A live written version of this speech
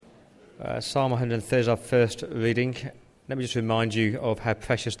Psalm 130 is our first reading. Let me just remind you of how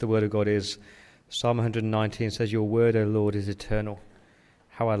precious the Word of God is. Psalm 119 says, "Your word, O Lord, is eternal.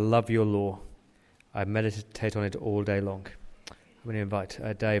 How I love your law. I meditate on it all day long." I'm going to invite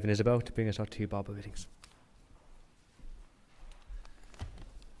Dave and Isabel to bring us our two Bible readings.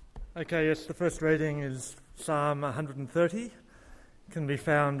 Okay, yes, the first reading is Psalm 130. It can be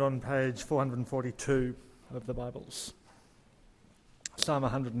found on page 442 of the Bibles. Psalm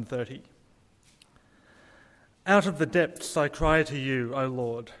 130. Out of the depths I cry to you, O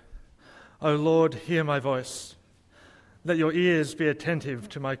Lord. O Lord, hear my voice. Let your ears be attentive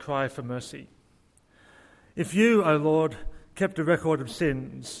to my cry for mercy. If you, O Lord, kept a record of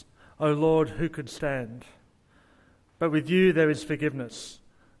sins, O Lord, who could stand? But with you there is forgiveness,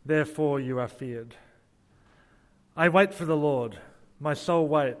 therefore you are feared. I wait for the Lord, my soul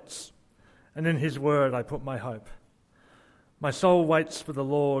waits, and in his word I put my hope. My soul waits for the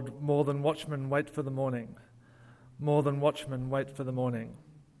Lord more than watchmen wait for the morning, more than watchmen wait for the morning.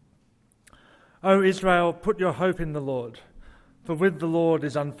 O Israel, put your hope in the Lord, for with the Lord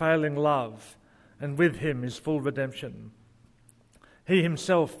is unfailing love, and with him is full redemption. He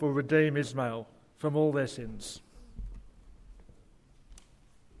himself will redeem Israel from all their sins.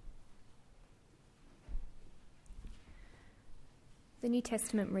 The New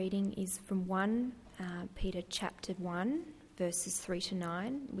Testament reading is from 1 Peter chapter 1, verses 3 to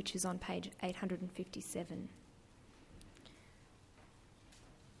 9, which is on page 857.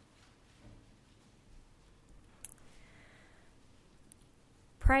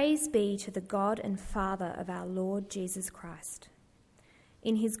 Praise be to the God and Father of our Lord Jesus Christ.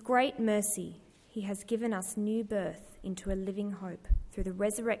 In his great mercy, he has given us new birth into a living hope through the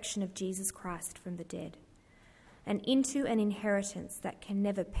resurrection of Jesus Christ from the dead, and into an inheritance that can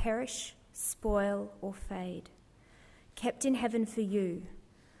never perish, spoil, or fade, kept in heaven for you,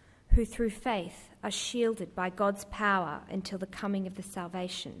 who through faith are shielded by God's power until the coming of the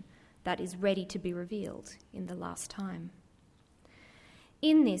salvation that is ready to be revealed in the last time.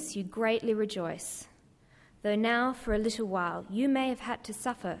 In this you greatly rejoice, though now for a little while you may have had to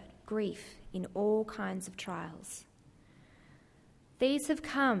suffer grief in all kinds of trials. These have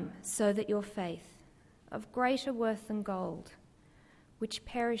come so that your faith, of greater worth than gold, which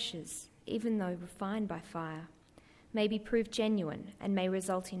perishes even though refined by fire, may be proved genuine and may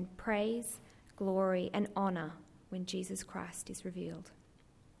result in praise, glory, and honour when Jesus Christ is revealed.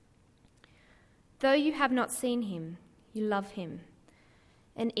 Though you have not seen him, you love him.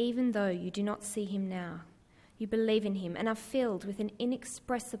 And even though you do not see him now, you believe in him and are filled with an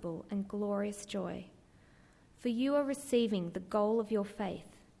inexpressible and glorious joy. For you are receiving the goal of your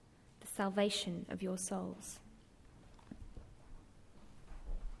faith, the salvation of your souls.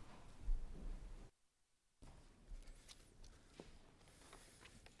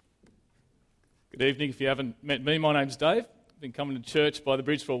 Good evening. If you haven't met me, my name's Dave. I've been coming to church by the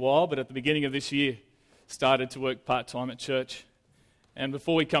bridge for a while, but at the beginning of this year, started to work part-time at church. And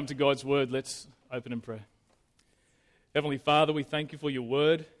before we come to God's word, let's open in prayer. Heavenly Father, we thank you for your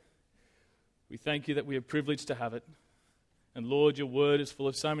word. We thank you that we are privileged to have it. And Lord, your word is full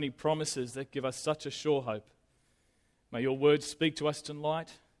of so many promises that give us such a sure hope. May your word speak to us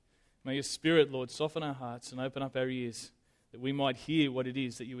tonight. May your Spirit, Lord, soften our hearts and open up our ears, that we might hear what it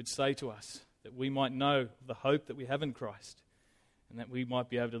is that you would say to us, that we might know the hope that we have in Christ, and that we might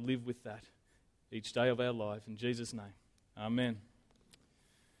be able to live with that each day of our life. In Jesus' name, amen.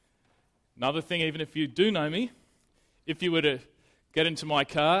 Another thing, even if you do know me, if you were to get into my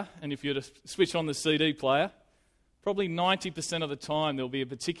car and if you were to switch on the CD player, probably 90% of the time there'll be a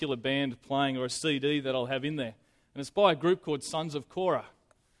particular band playing or a CD that I'll have in there. And it's by a group called Sons of Korah.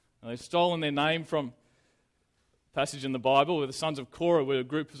 And they've stolen their name from a passage in the Bible where the Sons of Korah were a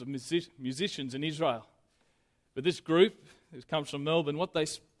group of musicians in Israel. But this group, who comes from Melbourne, what they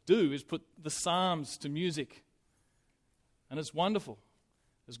do is put the Psalms to music. And it's wonderful.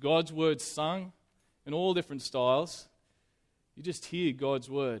 As God's word sung in all different styles, you just hear God's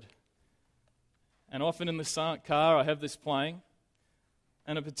word. And often in the car I have this playing,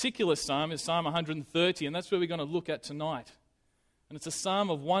 and a particular psalm is Psalm 130, and that's where we're going to look at tonight. And it's a psalm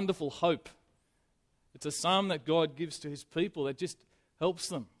of wonderful hope. It's a psalm that God gives to his people that just helps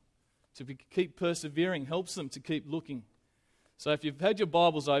them to keep persevering, helps them to keep looking. So if you've had your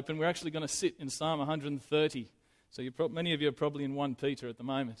Bibles open, we're actually going to sit in Psalm 130. So many of you are probably in 1 Peter at the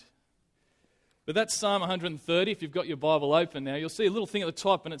moment. But that's Psalm 130. If you've got your Bible open now, you'll see a little thing at the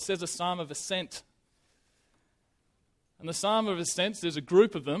top, and it says a Psalm of Ascent. And the Psalm of Ascent, there's a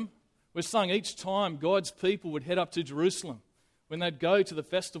group of them, were sung each time God's people would head up to Jerusalem when they'd go to the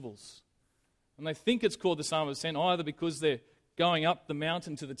festivals. And they think it's called the Psalm of Ascent either because they're going up the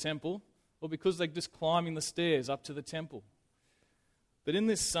mountain to the temple, or because they're just climbing the stairs up to the temple. But in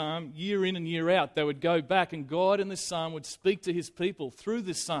this psalm, year in and year out, they would go back, and God in this psalm would speak to his people through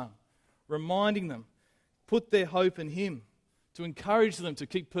this psalm, reminding them, put their hope in him, to encourage them to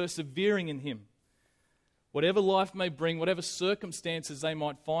keep persevering in him. Whatever life may bring, whatever circumstances they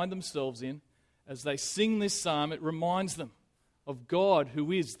might find themselves in, as they sing this psalm, it reminds them of God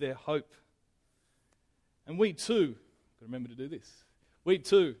who is their hope. And we too, got to remember to do this, we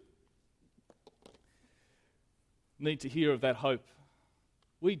too need to hear of that hope.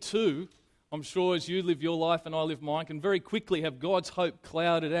 We too, I'm sure as you live your life and I live mine, can very quickly have God's hope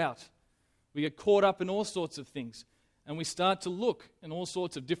clouded out. We get caught up in all sorts of things, and we start to look in all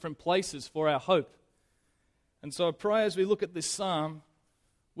sorts of different places for our hope. And so I pray as we look at this psalm,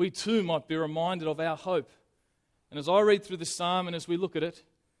 we too might be reminded of our hope. And as I read through this psalm and as we look at it,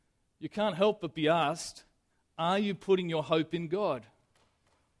 you can't help but be asked, are you putting your hope in God?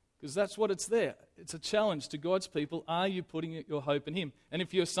 Because that's what it's there. It's a challenge to God's people. Are you putting your hope in him? And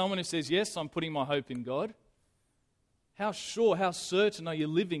if you're someone who says, yes, I'm putting my hope in God, how sure, how certain are you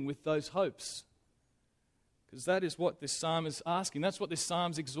living with those hopes? Because that is what this psalm is asking. That's what this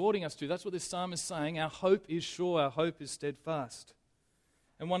psalm is exhorting us to. That's what this psalm is saying. Our hope is sure. Our hope is steadfast.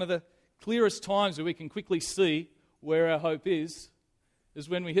 And one of the clearest times where we can quickly see where our hope is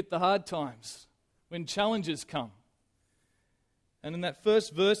when we hit the hard times, when challenges come. And in that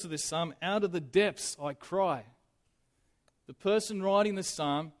first verse of this psalm, out of the depths I cry. The person writing this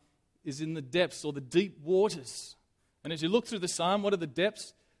psalm is in the depths or the deep waters. And as you look through the psalm, what are the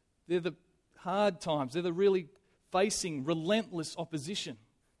depths? They're the hard times. They're the really facing relentless opposition,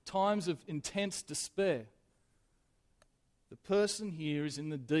 times of intense despair. The person here is in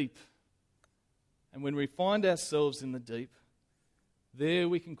the deep. And when we find ourselves in the deep, there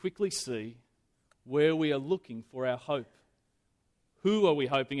we can quickly see where we are looking for our hope. Who are we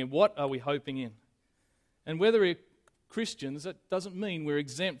hoping in? What are we hoping in? And whether we're Christians, that doesn't mean we're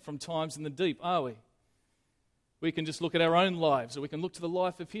exempt from times in the deep, are we? We can just look at our own lives, or we can look to the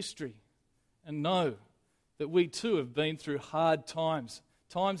life of history and know that we too have been through hard times,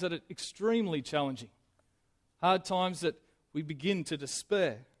 times that are extremely challenging, hard times that we begin to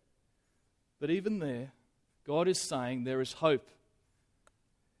despair. But even there, God is saying there is hope.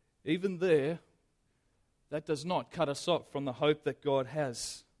 Even there, that does not cut us off from the hope that God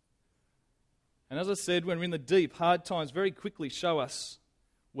has. And as I said, when we're in the deep, hard times very quickly show us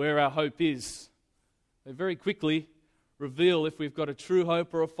where our hope is. They very quickly reveal if we've got a true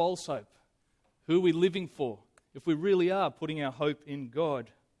hope or a false hope. Who are we living for? If we really are putting our hope in God.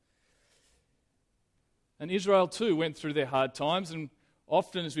 And Israel too went through their hard times, and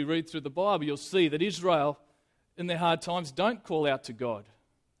often as we read through the Bible, you'll see that Israel in their hard times don't call out to God.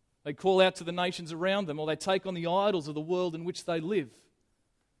 They call out to the nations around them, or they take on the idols of the world in which they live.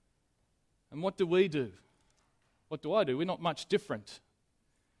 And what do we do? What do I do? We're not much different.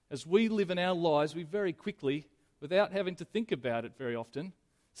 As we live in our lives, we very quickly, without having to think about it very often,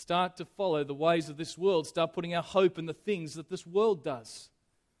 start to follow the ways of this world, start putting our hope in the things that this world does.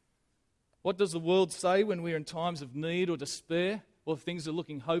 What does the world say when we're in times of need or despair, or things are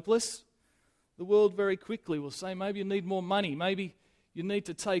looking hopeless? The world very quickly will say, maybe you need more money, maybe you need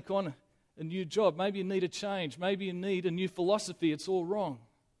to take on a new job, maybe you need a change, maybe you need a new philosophy, it's all wrong.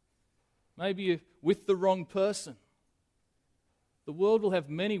 Maybe you're with the wrong person. The world will have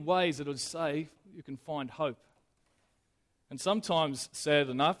many ways that it would say you can find hope. And sometimes, sad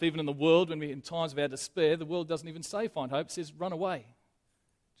enough, even in the world, when we're in times of our despair, the world doesn't even say find hope, it says run away.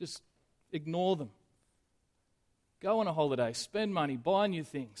 Just ignore them. Go on a holiday, spend money, buy new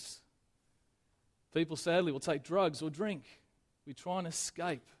things. People sadly will take drugs or drink. We try and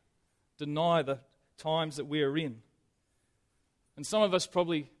escape, deny the times that we are in. And some of us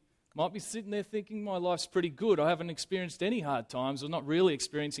probably might be sitting there thinking, my life's pretty good. I haven't experienced any hard times, or not really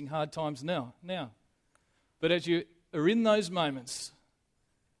experiencing hard times now. But as you are in those moments,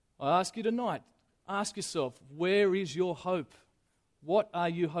 I ask you tonight, ask yourself, where is your hope? What are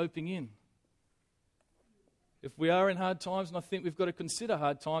you hoping in? If we are in hard times, and I think we've got to consider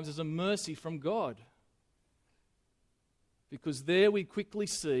hard times as a mercy from God. Because there we quickly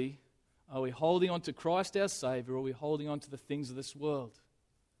see, are we holding on to Christ our Saviour, or are we holding on to the things of this world?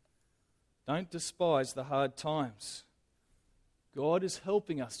 Don't despise the hard times. God is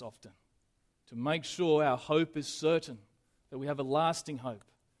helping us often to make sure our hope is certain, that we have a lasting hope.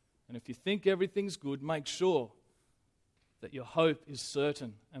 And if you think everything's good, make sure that your hope is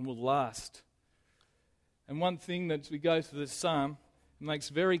certain and will last. And one thing that as we go through this psalm, it makes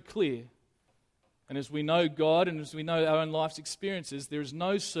very clear, and as we know God and as we know our own life's experiences, there is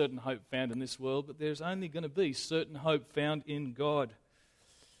no certain hope found in this world, but there's only going to be certain hope found in God.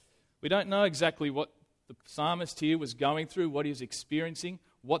 We don't know exactly what the psalmist here was going through, what he was experiencing,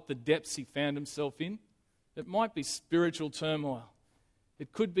 what the depths he found himself in. It might be spiritual turmoil.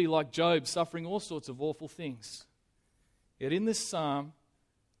 It could be like Job, suffering all sorts of awful things. Yet in this psalm,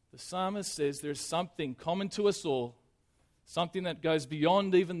 the psalmist says there is something common to us all, something that goes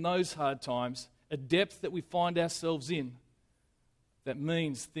beyond even those hard times, a depth that we find ourselves in that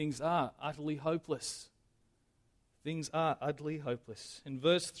means things are utterly hopeless. Things are utterly hopeless. In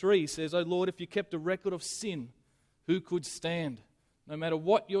verse 3 he says, "O Lord, if you kept a record of sin, who could stand?" No matter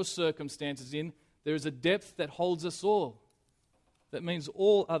what your circumstances in, there is a depth that holds us all. That means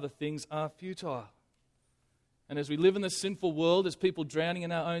all other things are futile. And as we live in this sinful world, as people drowning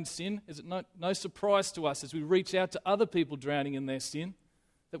in our own sin, is it no surprise to us as we reach out to other people drowning in their sin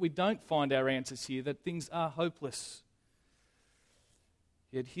that we don't find our answers here, that things are hopeless.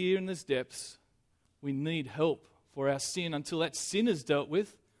 Yet here in these depths, we need help for our sin. Until that sin is dealt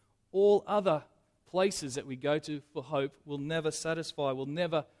with, all other places that we go to for hope will never satisfy, will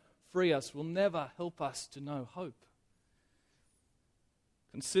never free us, will never help us to know hope.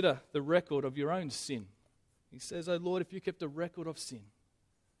 Consider the record of your own sin. He says, "Oh Lord, if you kept a record of sin."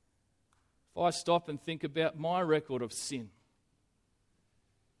 If I stop and think about my record of sin,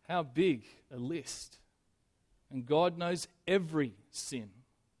 how big a list. And God knows every sin.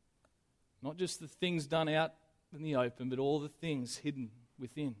 Not just the things done out in the open, but all the things hidden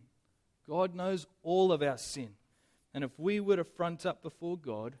within. God knows all of our sin. And if we were to front up before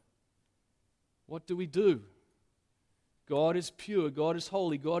God, what do? God is pure, God is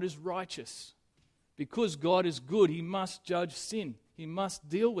holy, God is righteous. Because God is good, He must judge sin. He must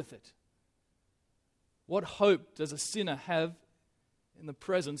deal with it. What hope does a sinner have in the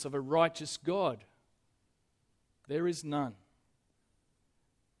presence of a righteous God? There is none.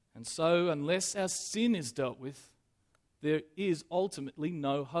 And so, unless our sin is dealt with, there is ultimately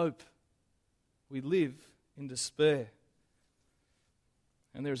no hope. We live in despair.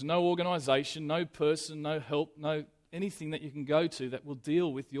 And there is no organisation, no person, no help, no anything that you can go to that will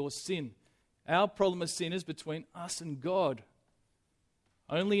deal with your sin. Our problem as sin is between us and God.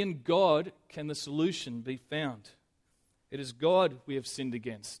 Only in God can the solution be found. It is God we have sinned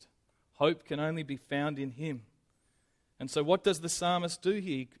against. Hope can only be found in Him. And so what does the psalmist do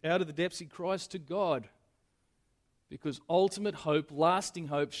here? Out of the depths he cries to God. Because ultimate hope, lasting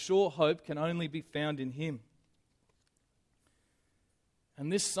hope, sure hope can only be found in Him.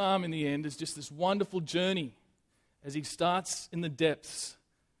 And this psalm in the end is just this wonderful journey as he starts in the depths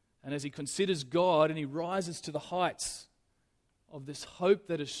and as he considers God and he rises to the heights of this hope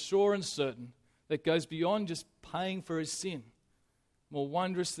that is sure and certain, that goes beyond just paying for his sin, more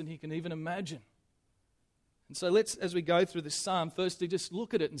wondrous than he can even imagine. And so let's, as we go through this psalm, firstly just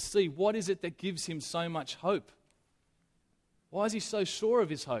look at it and see what is it that gives him so much hope. Why is he so sure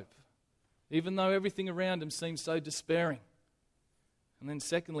of his hope, even though everything around him seems so despairing? And then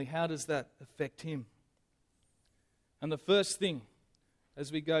secondly, how does that affect him? And the first thing,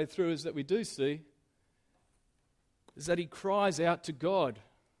 as we go through, is that we do see is that he cries out to God.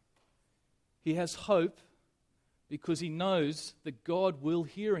 He has hope because he knows that God will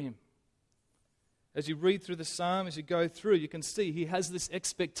hear him. As you read through the psalm, as you go through, you can see he has this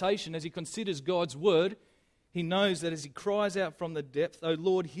expectation as he considers God's word. He knows that as he cries out from the depth, "O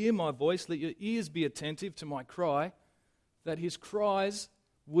Lord, hear my voice, let your ears be attentive to my cry," that his cries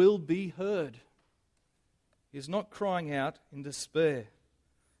will be heard. He is not crying out in despair.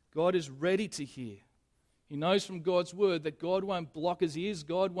 God is ready to hear. He knows from God's word that God won't block his ears,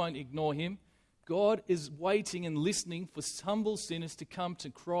 God won't ignore him. God is waiting and listening for humble sinners to come to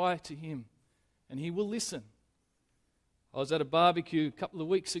cry to him, and he will listen. I was at a barbecue a couple of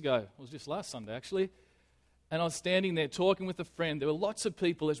weeks ago, it was just last Sunday actually, and I was standing there talking with a friend. There were lots of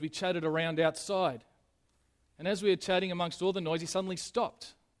people as we chatted around outside. And as we were chatting amongst all the noise, he suddenly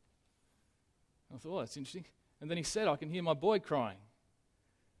stopped. I thought, oh, that's interesting. And then he said, "I can hear my boy crying."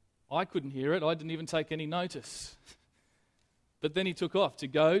 I couldn't hear it. I didn't even take any notice. But then he took off to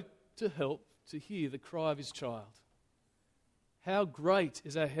go to help to hear the cry of his child. How great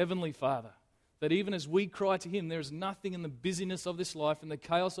is our Heavenly Father, that even as we cry to him, there is nothing in the busyness of this life and the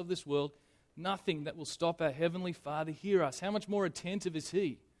chaos of this world, nothing that will stop our Heavenly Father hear us. How much more attentive is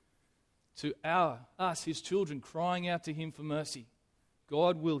he to us, his children, crying out to him for mercy?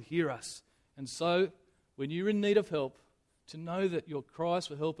 God will hear us. And so, when you're in need of help, to know that your cries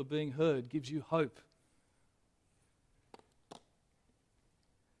for help are being heard gives you hope.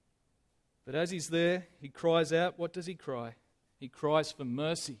 But as he's there, he cries out. What does he cry? He cries for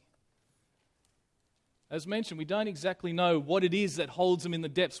mercy. As mentioned, we don't exactly know what it is that holds him in the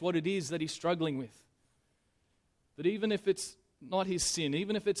depths, what it is that he's struggling with. But even if it's not his sin,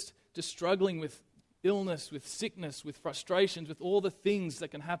 even if it's just struggling with illness, with sickness, with frustrations, with all the things that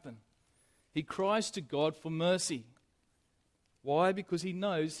can happen. He cries to God for mercy. Why? Because he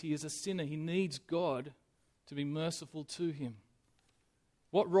knows he is a sinner. He needs God to be merciful to him.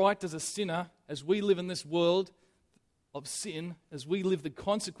 What right does a sinner, as we live in this world of sin, as we live the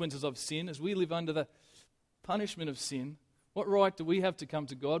consequences of sin, as we live under the punishment of sin, what right do we have to come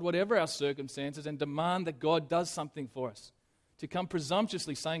to God, whatever our circumstances, and demand that God does something for us? To come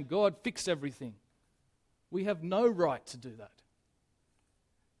presumptuously saying, God, fix everything. We have no right to do that.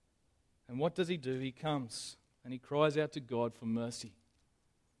 And what does he do? He comes and he cries out to God for mercy.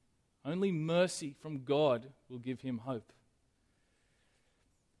 Only mercy from God will give him hope.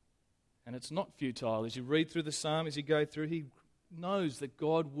 And it's not futile. As you read through the psalm, as you go through, he knows that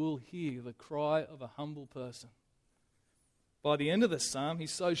God will hear the cry of a humble person. By the end of the psalm,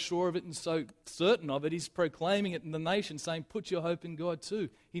 he's so sure of it and so certain of it, he's proclaiming it in the nation, saying, put your hope in God too.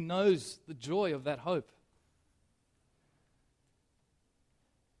 He knows the joy of that hope.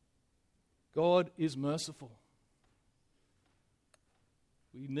 God is merciful.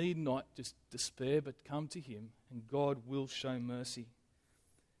 We need not just despair, but come to him, and God will show mercy.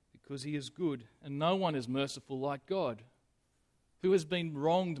 Because he is good, and no one is merciful like God. Who has been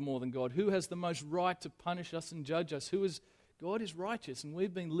wronged more than God? Who has the most right to punish us and judge us? God is righteous, and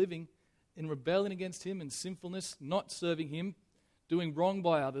we've been living in rebellion against him, in sinfulness, not serving him, doing wrong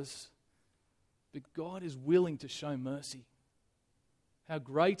by others. But God is willing to show mercy. How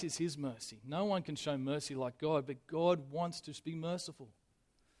great is his mercy? No one can show mercy like God, but God wants to be merciful.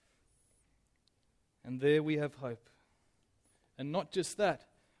 And there we have hope. And not just that.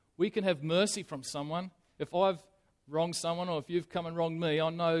 We can have mercy from someone. If I've wronged someone, or if you've come and wronged me, I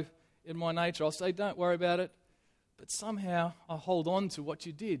know in my nature I'll say, don't worry about it. But somehow I hold on to what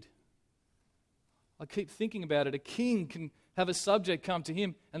you did. I keep thinking about it. A king can have a subject come to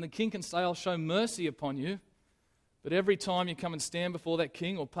him, and the king can say, I'll show mercy upon you. But every time you come and stand before that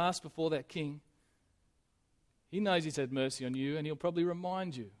king or pass before that king, he knows he's had mercy on you, and he'll probably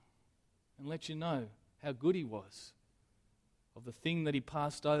remind you and let you know how good he was of the thing that he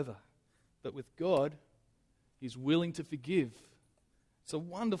passed over. But with God, he's willing to forgive. It's a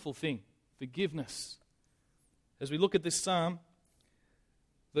wonderful thing, forgiveness. As we look at this psalm,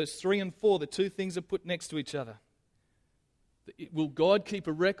 verse 3 and 4, the two things are put next to each other. Will God keep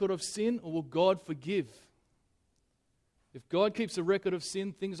a record of sin, or will God forgive? If God keeps a record of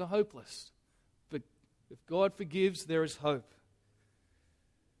sin, things are hopeless. But if God forgives, there is hope.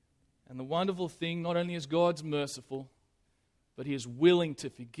 And the wonderful thing, not only is God merciful, but he is willing to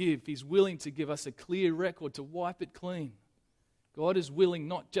forgive. He's willing to give us a clear record, to wipe it clean. God is willing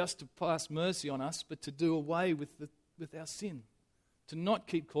not just to pass mercy on us, but to do away with our sin, to not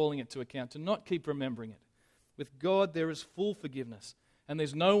keep calling it to account, to not keep remembering it. With God, there is full forgiveness. And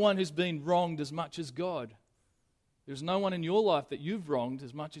there's no one who's been wronged as much as God. There's no one in your life that you've wronged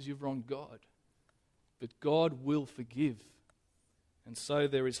as much as you've wronged God. But God will forgive. And so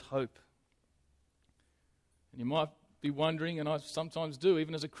there is hope. And you might be wondering, and I sometimes do,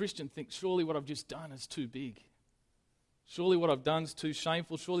 even as a Christian, think, surely what I've just done is too big. Surely what I've done is too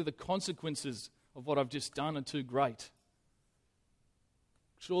shameful. Surely the consequences of what I've just done are too great.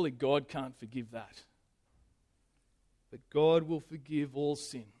 Surely God can't forgive that. But God will forgive all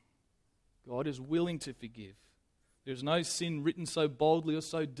sin. God is willing to forgive. There's no sin written so boldly or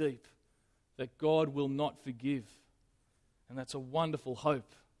so deep that God will not forgive. And that's a wonderful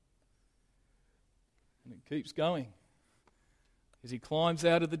hope. And it keeps going. As he climbs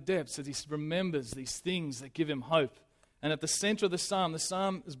out of the depths, as he remembers these things that give him hope. And at the center of the psalm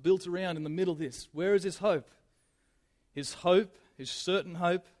is built around in the middle of this. Where is his hope? His hope, his certain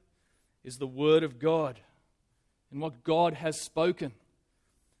hope, is the word of God and what God has spoken.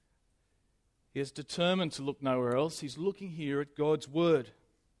 He is determined to look nowhere else. He's looking here at God's word.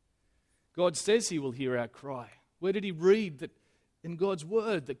 God says he will hear our cry. Where did he read that in God's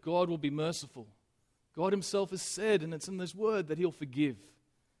word that God will be merciful? God himself has said, and it's in this word, that he'll forgive.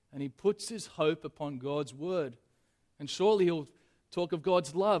 And he puts his hope upon God's word. And surely he'll talk of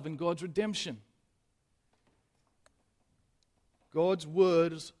God's love and God's redemption. God's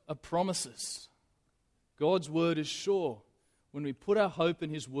words are promises. God's word is sure. When we put our hope in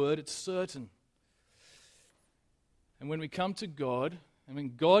his word, it's certain. And when we come to God, and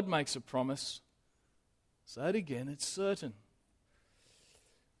when God makes a promise, say it again, it's certain.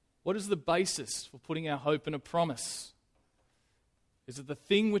 What is the basis for putting our hope in a promise? Is it the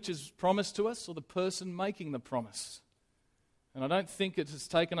thing which is promised to us, or the person making the promise? And I don't think it has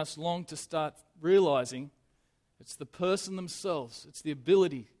taken us long to start realizing it's the person themselves. It's the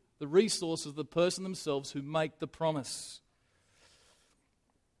ability, the resources of the person themselves who make the promise.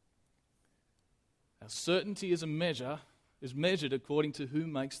 certainty is measured according to who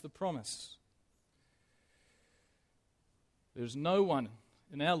makes the promise. There's no one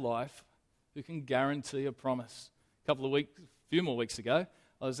in our life who can guarantee a promise. A few more weeks ago,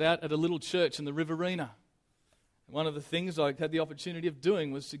 I was out at a little church in the Riverina. One of the things I had the opportunity of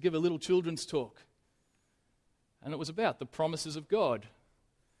doing was to give a little children's talk. And it was about the promises of God.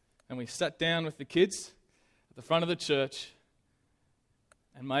 And we sat down with the kids at the front of the church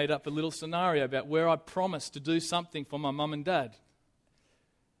and made up a little scenario about where I promised to do something for my mum and dad.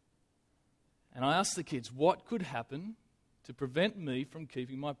 And I asked the kids, what could happen to prevent me from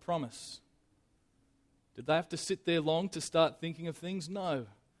keeping my promise? Did they have to sit there long to start thinking of things? No.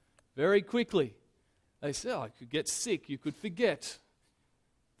 Very quickly. They said, I could get sick, you could forget.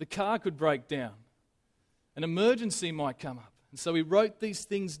 The car could break down. An emergency might come up. And so we wrote these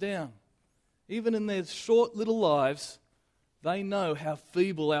things down. Even in their short little lives, they know how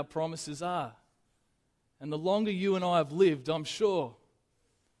feeble our promises are. And the longer you and I have lived, I'm sure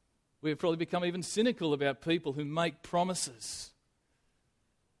we have probably become even cynical about people who make promises.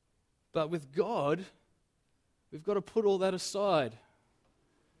 But with God, we've got to put all that aside.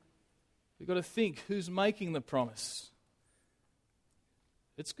 We've got to think, who's making the promise?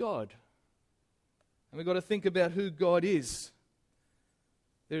 It's God. And we've got to think about who God is.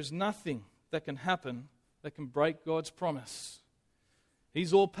 There's nothing that can happen that can break God's promise.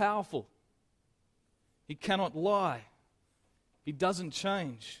 He's all-powerful. He cannot lie. He doesn't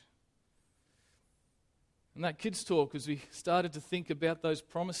change. And that kids' talk, as we started to think about those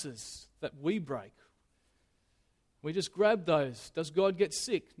promises that we break, we just grab those. Does God get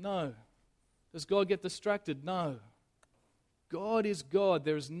sick? No. Does God get distracted? No. God is God.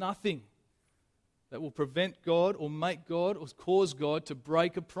 There is nothing that will prevent God or make God or cause God to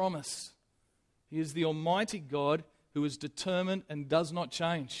break a promise. He is the Almighty God who is determined and does not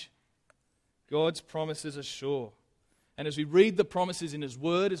change. God's promises are sure. And as we read the promises in His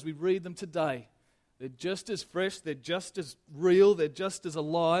Word, as we read them today, they're just as fresh, they're just as real, they're just as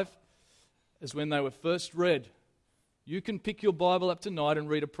alive as when they were first read. You can pick your Bible up tonight and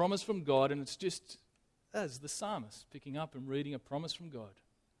read a promise from God, and it's just as the psalmist picking up and reading a promise from God.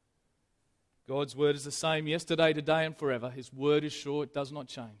 God's word is the same yesterday, today, and forever. His word is sure, it does not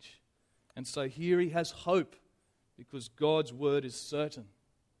change. And so here he has hope because God's word is certain.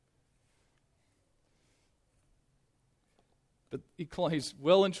 But he's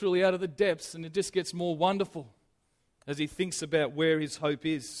well and truly out of the depths, and it just gets more wonderful as he thinks about where his hope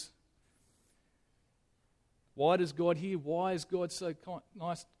is. Why does God hear? Why is God so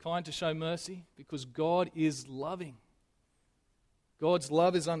kind to show mercy? Because God is loving. God's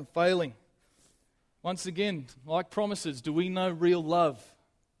love is unfailing. Once again, like promises, do we know real love?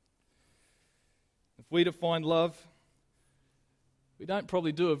 If we define love, we don't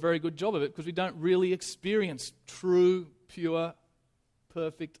probably do a very good job of it because we don't really experience true, pure,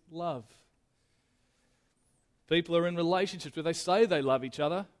 perfect love. People are in relationships where they say they love each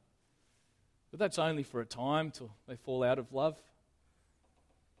other, but that's only for a time till they fall out of love.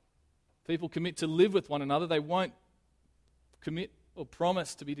 People commit to live with one another. They won't commit or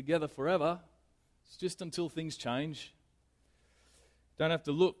promise to be together forever. It's just until things change. Don't have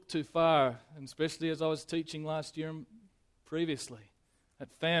to look too far, and especially as I was teaching last year and previously, at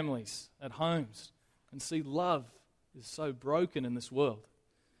families, at homes, and see love is so broken in this world.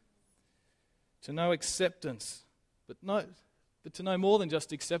 To know acceptance, but to know more than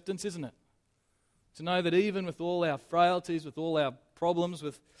just acceptance, isn't it? To know that even with all our frailties, with all our problems,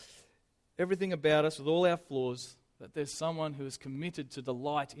 with everything about us, with all our flaws, that there's someone who is committed to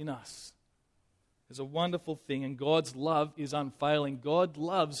delight in us. It's a wonderful thing, and God's love is unfailing. God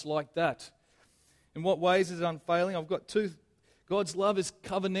loves like that. In what ways is it unfailing? I've got two. God's love is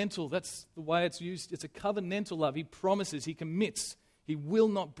covenantal. That's the way it's used. It's a covenantal love. He promises, He commits. He will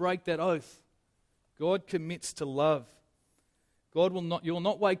not break that oath. God commits to love. You will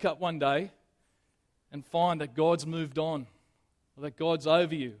not wake up one day and find that God's moved on, or that God's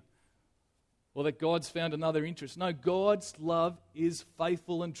over you, or that God's found another interest. No, God's love is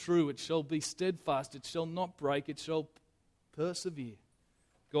faithful and true. It shall be steadfast. It shall not break. It shall persevere.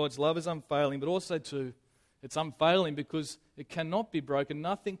 God's love is unfailing, but also too, it's unfailing because it cannot be broken.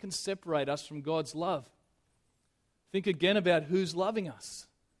 Nothing can separate us from God's love. Think again about who's loving us.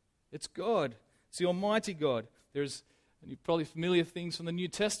 It's God. It's the Almighty God. And you're probably familiar with things from the New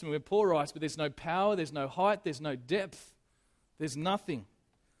Testament where Paul writes, but there's no power, there's no height, there's no depth, there's nothing.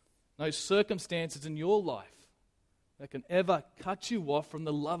 No circumstances in your life that can ever cut you off from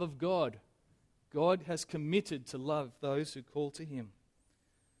the love of God. God has committed to love those who call to Him.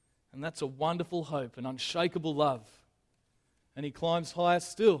 And that's a wonderful hope, an unshakable love. And He climbs higher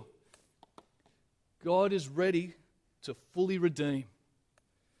still. God is ready to fully redeem.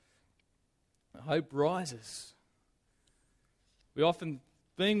 Hope rises.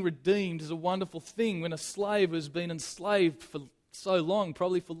 Being redeemed is a wonderful thing. When a slave has been enslaved for so long,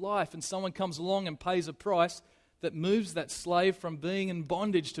 probably for life, and someone comes along and pays a price that moves that slave from being in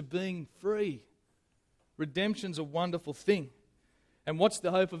bondage to being free. Redemption's a wonderful thing. And what's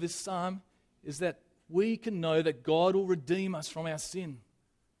the hope of this psalm? Is that we can know that God will redeem us from our sin.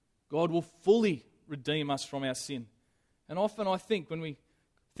 God will fully redeem us from our sin. And often I think when we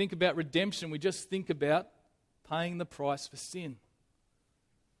think about redemption, we just think about paying the price for sin.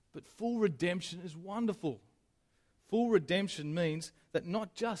 But full redemption is wonderful. Full redemption means that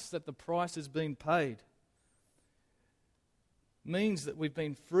not just that the price has been paid, means that we've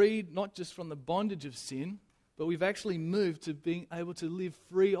been freed not just from the bondage of sin, but we've actually moved to being able to live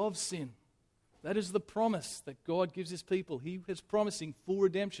free of sin. That is the promise that God gives His people. He is promising full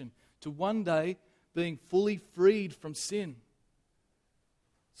redemption, to one day being fully freed from sin.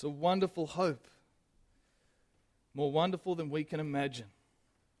 It's a wonderful hope, more wonderful than we can imagine.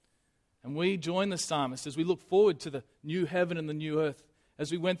 And we join the psalmist as we look forward to the new heaven and the new earth.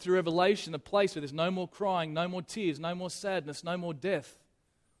 As we went through Revelation, a place where there's no more crying, no more tears, no more sadness, no more death.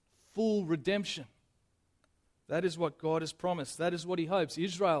 Full redemption. That is what God has promised. That is what He hopes.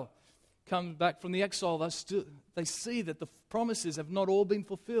 Israel comes back from the exile. They see that the promises have not all been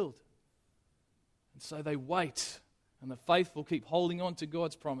fulfilled. And so they wait. And the faithful keep holding on to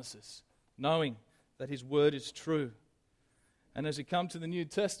God's promises, knowing that His word is true. And as we come to the New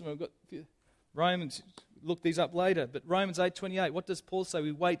Testament, we've got Romans, look these up later, but Romans 8:28, what does Paul say?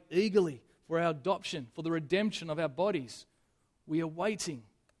 We wait eagerly for our adoption, for the redemption of our bodies. We are waiting,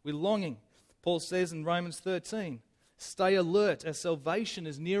 we're longing. Paul says in Romans 13, stay alert, our salvation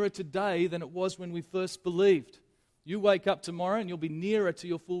is nearer today than it was when we first believed. You wake up tomorrow and you'll be nearer to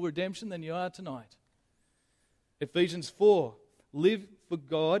your full redemption than you are tonight. Ephesians 4, live for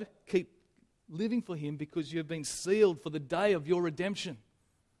God, keep living for Him because you have been sealed for the day of your redemption.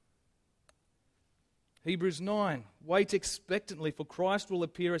 Hebrews 9, wait expectantly for Christ will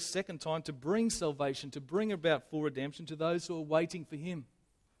appear a second time to bring salvation, to bring about full redemption to those who are waiting for Him.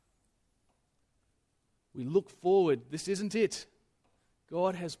 We look forward. This isn't it.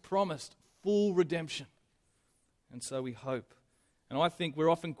 God has promised full redemption. And so we hope. And I think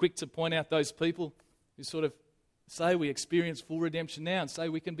we're often quick to point out those people who sort of say we experience full redemption now and say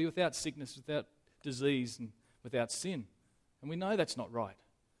we can be without sickness, without disease, and without sin. And we know that's not right.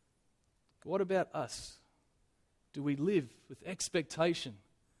 But what about us? Do we live with expectation?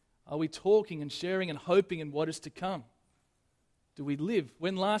 Are we talking and sharing and hoping in what is to come? Do we live?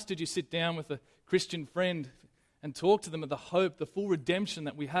 When last did you sit down with a Christian friend and talk to them of the hope, the full redemption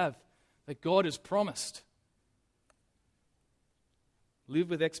that we have, that God has promised? Live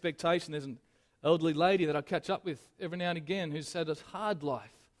with expectation. There's an elderly lady that I catch up with every now and again who's had a hard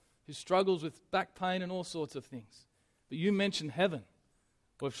life, who struggles with back pain and all sorts of things. But you mentioned heaven.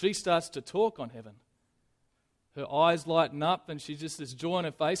 Well, if she starts to talk on heaven, her eyes lighten up and she just has joy on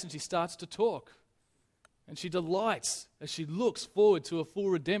her face and she starts to talk. And she delights as she looks forward to a full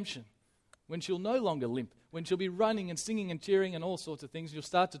redemption, when she'll no longer limp, when she'll be running and singing and cheering and all sorts of things. You'll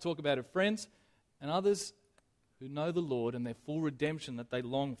start to talk about her friends and others who know the Lord and their full redemption that they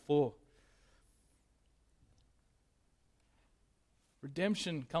long for.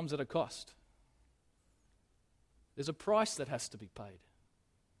 Redemption comes at a cost. There's a price that has to be paid.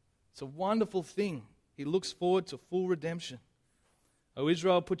 It's a wonderful thing. He looks forward to full redemption. O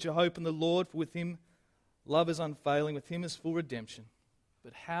Israel, put your hope in the Lord, for with Him love is unfailing, with Him is full redemption.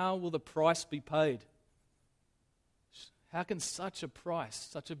 But how will the price be paid? How can such a price,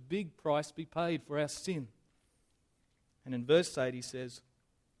 such a big price, be paid for our sin? And in verse 8 He says,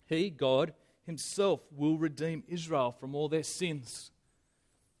 He, God, Himself will redeem Israel from all their sins.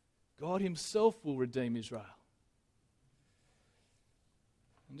 God Himself will redeem Israel.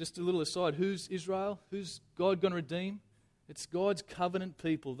 And just a little aside, who's Israel? Who's God going to redeem? It's God's covenant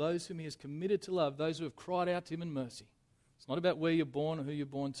people, those whom He has committed to love, those who have cried out to Him in mercy. It's not about where you're born or who you're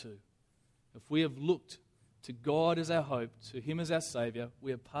born to. If we have looked to God as our hope, to Him as our Saviour,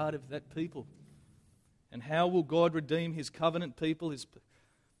 we are part of that people. And how will God redeem His covenant people?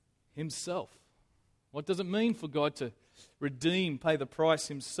 Himself. What does it mean for God to redeem, pay the price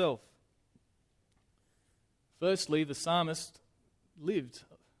Himself? Firstly, the psalmist lived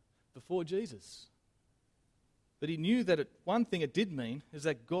before Jesus. But he knew that one thing it did mean is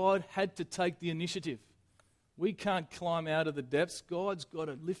that God had to take the initiative. We can't climb out of the depths. God's got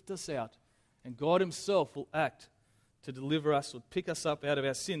to lift us out. And God Himself will act to deliver us or pick us up out of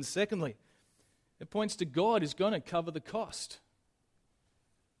our sins. Secondly, it points to God is going to cover the cost.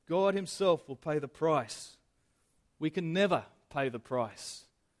 God himself will pay the price. We can never pay the price.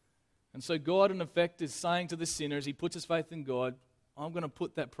 And so God, in effect, is saying to the sinner as he puts his faith in God, I'm going to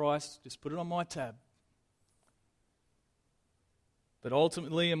put that price, just put it on my tab. But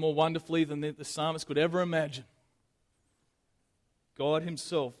ultimately and more wonderfully than the psalmist could ever imagine, God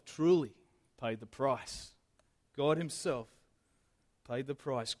himself truly paid the price. God himself paid the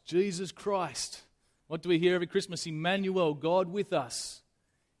price. Jesus Christ. What do we hear every Christmas? Emmanuel, God with us.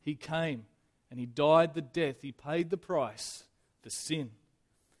 He came and he died the death. He paid the price for sin.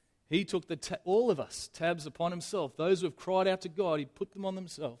 He took all of us tabs upon himself. Those who have cried out to God, he put them on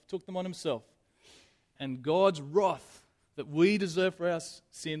himself, took them on himself. And God's wrath that we deserve for our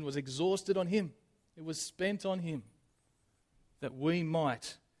sin was exhausted on him. It was spent on him that we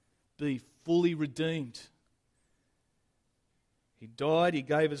might be fully redeemed. He died, he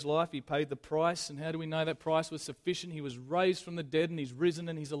gave his life, he paid the price. And how do we know that price was sufficient? He was raised from the dead and he's risen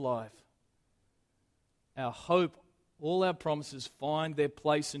and he's alive. Our hope, all our promises find their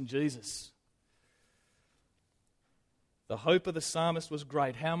place in Jesus. The hope of the psalmist was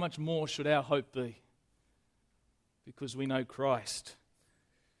great. How much more should our hope be? Because we know Christ.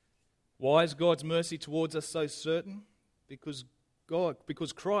 Why is God's mercy towards us so certain? Because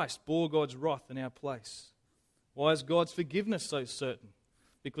Christ bore God's wrath in our place. Why is God's forgiveness so certain?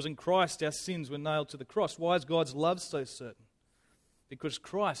 Because in Christ our sins were nailed to the cross. Why is God's love so certain? Because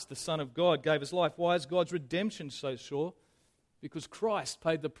Christ, the Son of God, gave his life. Why is God's redemption so sure? Because Christ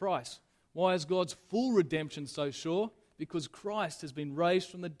paid the price. Why is God's full redemption so sure? Because Christ has been raised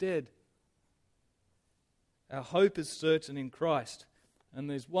from the dead. Our hope is certain in Christ. And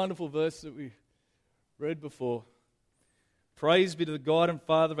there's wonderful verse that we read before. Praise be to the God and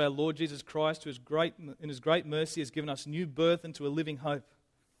Father of our Lord Jesus Christ, who is great, in his great mercy has given us new birth into a living hope,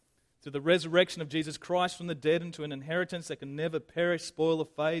 through the resurrection of Jesus Christ from the dead, into an inheritance that can never perish, spoil, or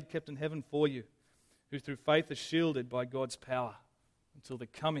fade, kept in heaven for you, who through faith are shielded by God's power until the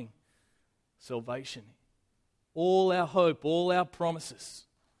coming salvation. All our hope, all our promises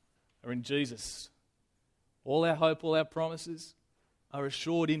are in Jesus. All our hope, all our promises are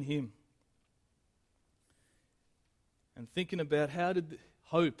assured in him. And thinking about how did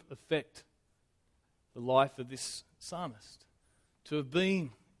hope affect the life of this psalmist? To have been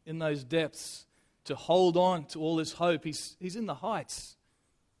in those depths, to hold on to all this hope. He's in the heights.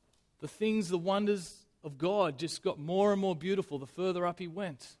 The things, the wonders of God just got more and more beautiful the further up he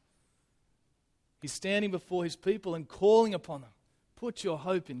went. He's standing before his people and calling upon them. Put your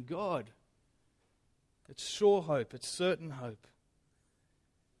hope in God. It's sure hope. It's certain hope.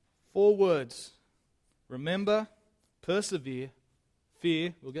 4 words. Remember, persevere,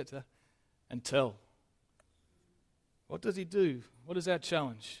 fear, we'll get to that, and tell. What does he do? What is our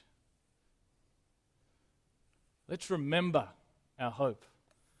challenge? Let's remember our hope.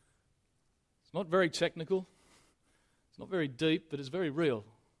 It's not very technical. It's not very deep, but it's very real.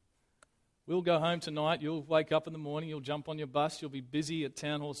 We'll go home tonight. You'll wake up in the morning. You'll jump on your bus. You'll be busy at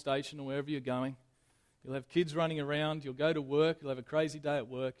Town Hall Station or wherever you're going. You'll have kids running around. You'll go to work. You'll have a crazy day at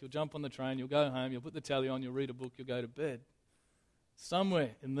work. You'll jump on the train. You'll go home. You'll put the telly on. You'll read a book. You'll go to bed.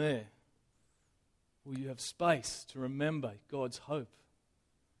 Somewhere in there will you have space to remember God's hope.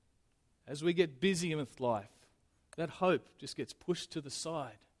 As we get busy with life, that hope just gets pushed to the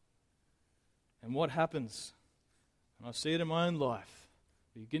side. And what happens? And I see it in my own life.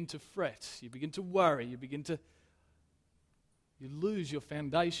 You begin to fret. You begin to worry. You lose your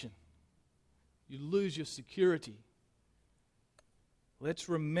foundation. You lose your security. Let's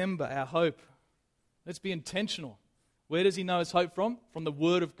remember our hope. Let's be intentional. Where does he know his hope from? From the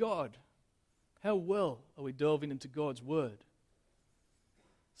Word of God. How well are we delving into God's Word?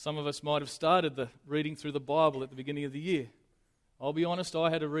 Some of us might have started the reading through the Bible at the beginning of the year. I'll be honest, I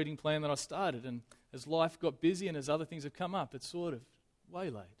had a reading plan that I started, and as life got busy and as other things have come up, it's sort of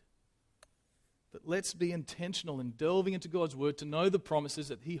waylaid. But let's be intentional in delving into God's Word to know the promises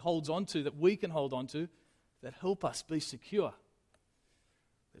that he holds on to, that we can hold on to, that help us be secure.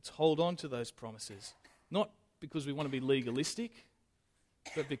 Let's hold on to those promises. Not because we want to be legalistic,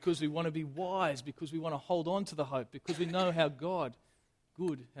 but because we want to be wise, because we want to hold on to the hope, because we know how good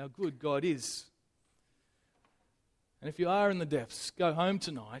God is. And if you are in the depths, go home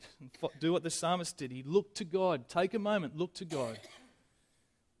tonight and do what the psalmist did. He looked to God. Take a moment, look to God.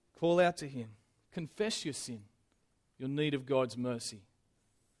 Call out to him. Confess your sin, your need of God's mercy,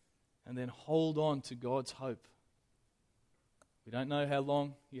 and then hold on to God's hope. We don't know how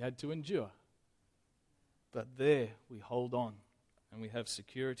long he had to endure, but there we hold on and we have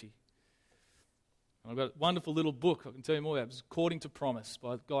security. And I've got a wonderful little book I can tell you more about. It's According to Promise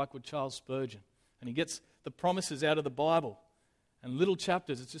by a guy called Charles Spurgeon. And he gets the promises out of the Bible and little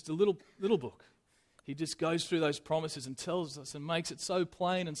chapters. It's just a little book. He just goes through those promises and tells us and makes it so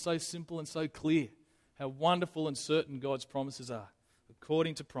plain and so simple and so clear how wonderful and certain God's promises are,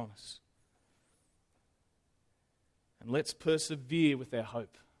 according to promise. And let's persevere with our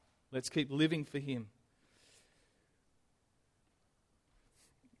hope. Let's keep living for Him.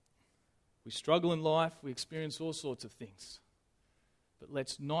 We struggle in life, we experience all sorts of things. But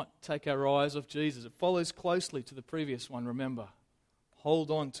let's not take our eyes off Jesus. It follows closely to the previous one, remember. Hold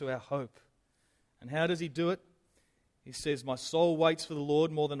on to our hope. And how does He do it? He says, my soul waits for the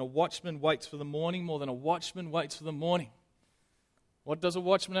Lord more than a watchman waits for the morning, more than a watchman waits for the morning. What does a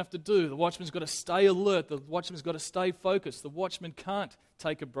watchman have to do? The watchman's got to stay alert. The watchman's got to stay focused. The watchman can't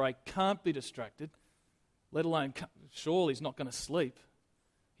take a break, can't be distracted, let alone, surely he's not going to sleep.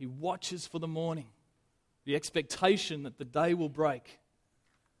 He watches for the morning, the expectation that the day will break.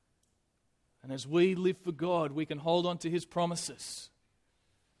 And as we live for God, we can hold on to His promises.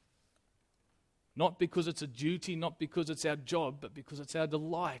 Not because it's a duty, not because it's our job, but because it's our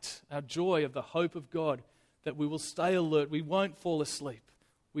delight, our joy of the hope of God, that we will stay alert, we won't fall asleep,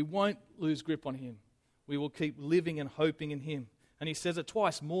 we won't lose grip on Him. We will keep living and hoping in Him. And He says it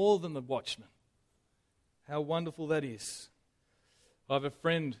twice, more than the watchman. How wonderful that is. I have a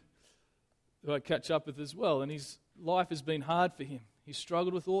friend who I catch up with as well, and his life has been hard for him. He's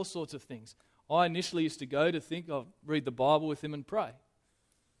struggled with all sorts of things. I initially used to go to think I'll read the Bible with him and pray.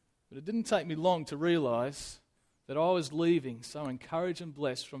 But it didn't take me long to realize that I was leaving so encouraged and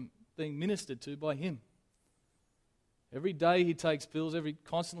blessed from being ministered to by him. Every day he takes pills,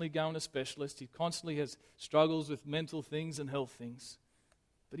 constantly going to specialists. He constantly has struggles with mental things and health things.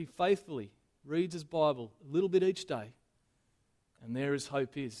 But he faithfully reads his Bible a little bit each day. And there his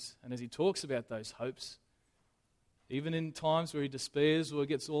hope is. And as he talks about those hopes, even in times where he despairs or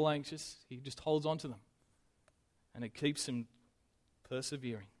gets all anxious, he just holds on to them. And it keeps him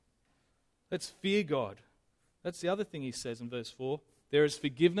persevering. Let's fear God. That's the other thing he says in verse 4. There is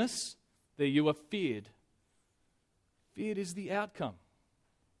forgiveness, there you are feared. Feared is the outcome.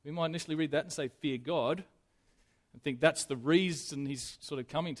 We might initially read that and say, fear God, and think that's the reason he's sort of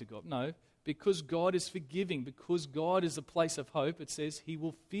coming to God. No, because God is forgiving, because God is a place of hope, it says he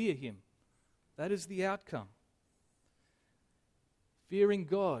will fear Him. That is the outcome. Fearing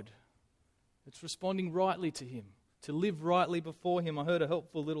God, it's responding rightly to Him, to live rightly before Him. I heard a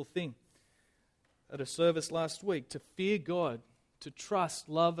helpful little thing at a service last week. To fear God, to trust,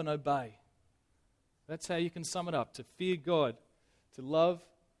 love and obey. That's how you can sum it up. To fear God, to love,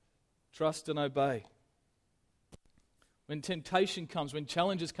 trust and obey. When temptation comes, when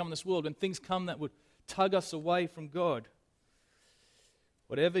challenges come in this world, when things come that would tug us away from God,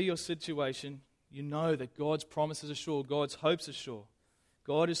 whatever your situation, you know that God's promises are sure, God's hopes are sure.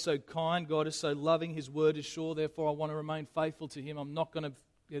 God is so kind, God is so loving, His word is sure, therefore I want to remain faithful to Him. I'm not going to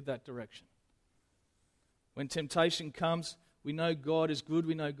get that direction. When temptation comes, we know God is good,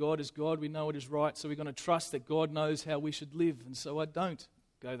 we know God is God, we know it is right, so we're going to trust that God knows how we should live, and so I don't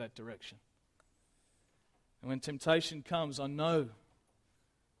go that direction. And when temptation comes, I know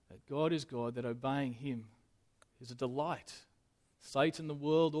that God is God, that obeying Him is a delight. Satan, the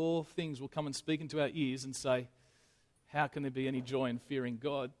world, all things will come and speak into our ears and say, how can there be any joy in fearing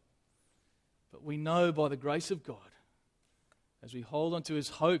God? But we know by the grace of God, as we hold on to His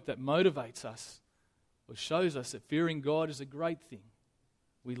hope that motivates us, or shows us that fearing God is a great thing,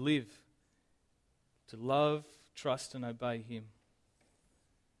 we live to love, trust and obey Him.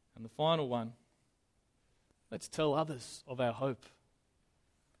 And the final one, let's tell others of our hope.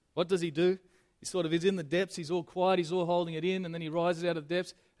 What does he do? He sort of is in the depths, he's all quiet, he's all holding it in, and then he rises out of the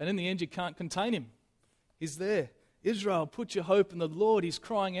depths, and in the end you can't contain him. He's there. Israel, put your hope in the Lord. He's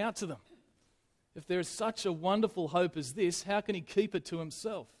crying out to them. If there is such a wonderful hope as this, how can he keep it to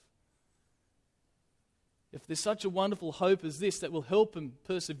himself? If there's such a wonderful hope as this that will help him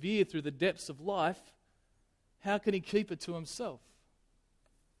persevere through the depths of life, how can he keep it to himself?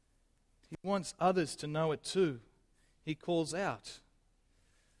 He wants others to know it too. He calls out.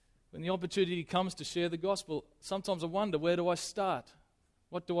 When the opportunity comes to share the gospel, sometimes I wonder, where do I start?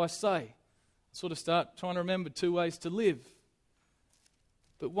 What do I say? I sort of start trying to remember 2 ways to live.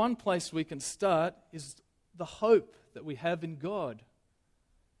 But one place we can start is the hope that we have in God.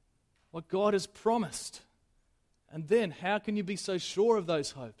 What God has promised. And then, how can you be so sure of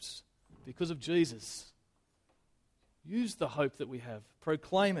those hopes? Because of Jesus. Use the hope that we have.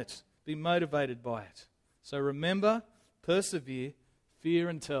 Proclaim it. Be motivated by it. So remember, persevere, fear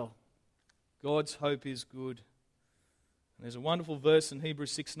and tell. God's hope is good. And there's a wonderful verse in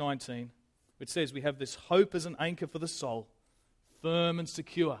Hebrews 6:19 which says we have this hope as an anchor for the soul, firm and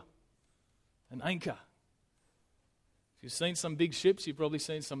secure. An anchor. If you've seen some big ships, you've probably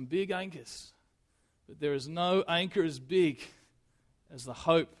seen some big anchors. But there is no anchor as big as the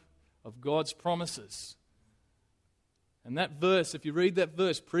hope of God's promises. And that verse, if you read that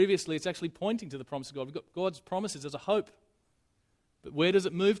verse previously, it's actually pointing to the promise of God. We've got God's promises as a hope. But where does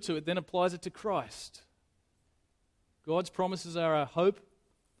it move to? It then applies it to Christ. God's promises are our hope.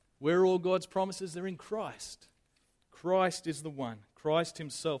 Where are all God's promises? They're in Christ. Christ is the one. Christ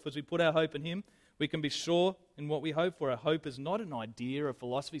himself. As we put our hope in him, we can be sure in what we hope for. Our hope is not an idea, a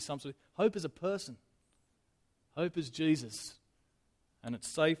philosophy, some sort of, hope is a person. Hope is Jesus. And it's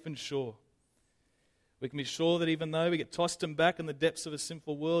safe and sure. We can be sure that even though we get tossed and back in the depths of a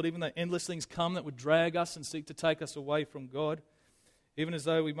sinful world, even though endless things come that would drag us and seek to take us away from God, even as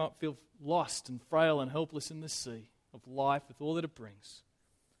though we might feel lost and frail and helpless in this sea of life with all that it brings,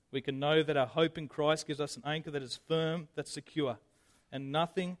 we can know that our hope in Christ gives us an anchor that is firm, that's secure, and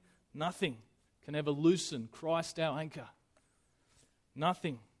nothing can ever loosen Christ, our anchor.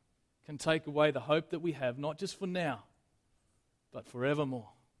 Nothing can take away the hope that we have, not just for now, but forevermore.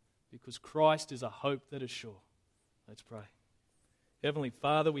 Because Christ is a hope that is sure. Let's pray. Heavenly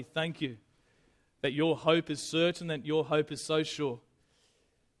Father, we thank you that your hope is certain, that your hope is so sure.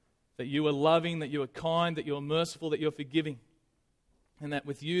 That you are loving, that you are kind, that you are merciful, that you are forgiving. And that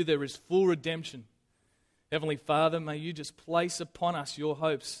with you there is full redemption. Heavenly Father, may you just place upon us your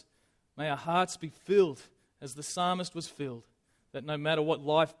hopes. May our hearts be filled as the psalmist was filled. That no matter what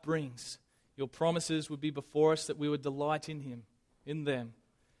life brings, your promises would be before us, that we would delight in them.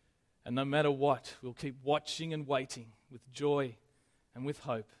 And no matter what, we'll keep watching and waiting with joy and with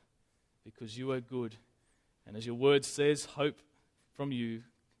hope, because you are good. And as your word says, hope from you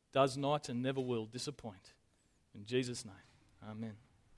does not and never will disappoint. In Jesus' name, amen.